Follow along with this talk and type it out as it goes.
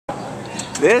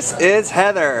This is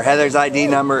Heather. Heather's ID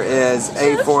number is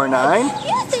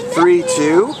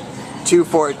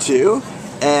A4932242.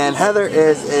 And Heather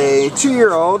is a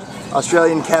 2-year-old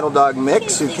Australian cattle dog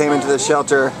mix who came into the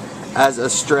shelter as a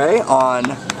stray on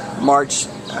March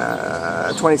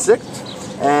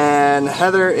 26th. And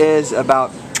Heather is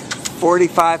about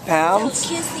 45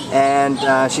 pounds,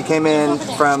 and she came in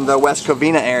from the West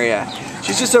Covina area.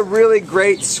 She's just a really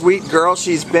great, sweet girl.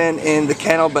 She's been in the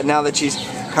kennel, but now that she's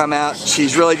come out,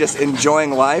 she's really just enjoying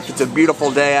life. It's a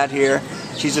beautiful day out here.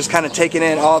 She's just kind of taking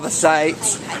in all the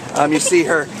sights. You see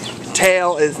her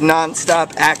tail is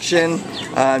non-stop action.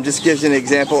 Just gives you an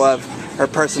example of her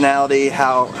personality,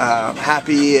 how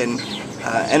happy and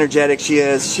energetic she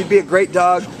is. She'd be a great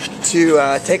dog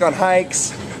to take on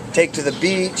hikes, take to the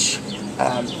beach,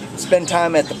 spend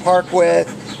time at the park with,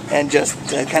 and just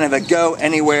kind of a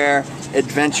go-anywhere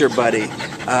adventure buddy.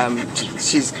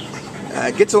 She's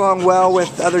gets along well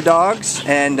with other dogs,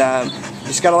 and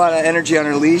she's got a lot of energy on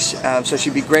her leash, so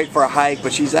she'd be great for a hike,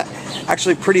 but she's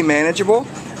actually pretty manageable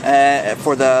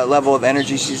for the level of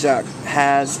energy she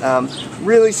has.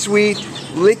 Really sweet,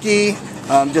 licky,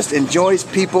 just enjoys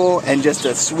people, and just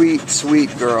a sweet,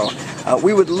 sweet girl.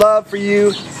 We would love for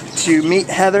you to meet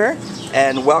Heather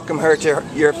and welcome her to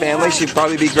your family. She'd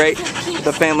probably be great with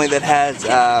a family that has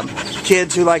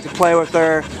kids who like to play with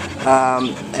her,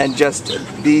 and just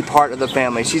be part of the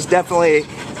family. She's definitely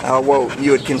what you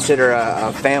would consider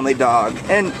a family dog.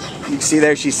 And you can see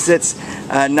there she sits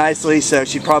nicely, so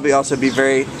she'd probably also be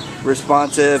very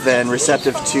responsive and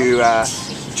receptive to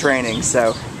training.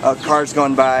 So cars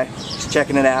going by, she's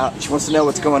checking it out. She wants to know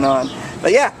what's going on.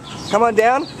 But yeah, come on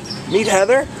down, meet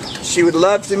Heather. She would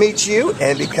love to meet you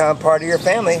and become part of your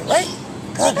family, right?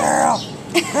 Good girl.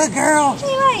 Good girl.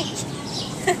 Right.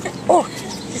 Oh.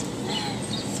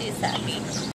 She's happy.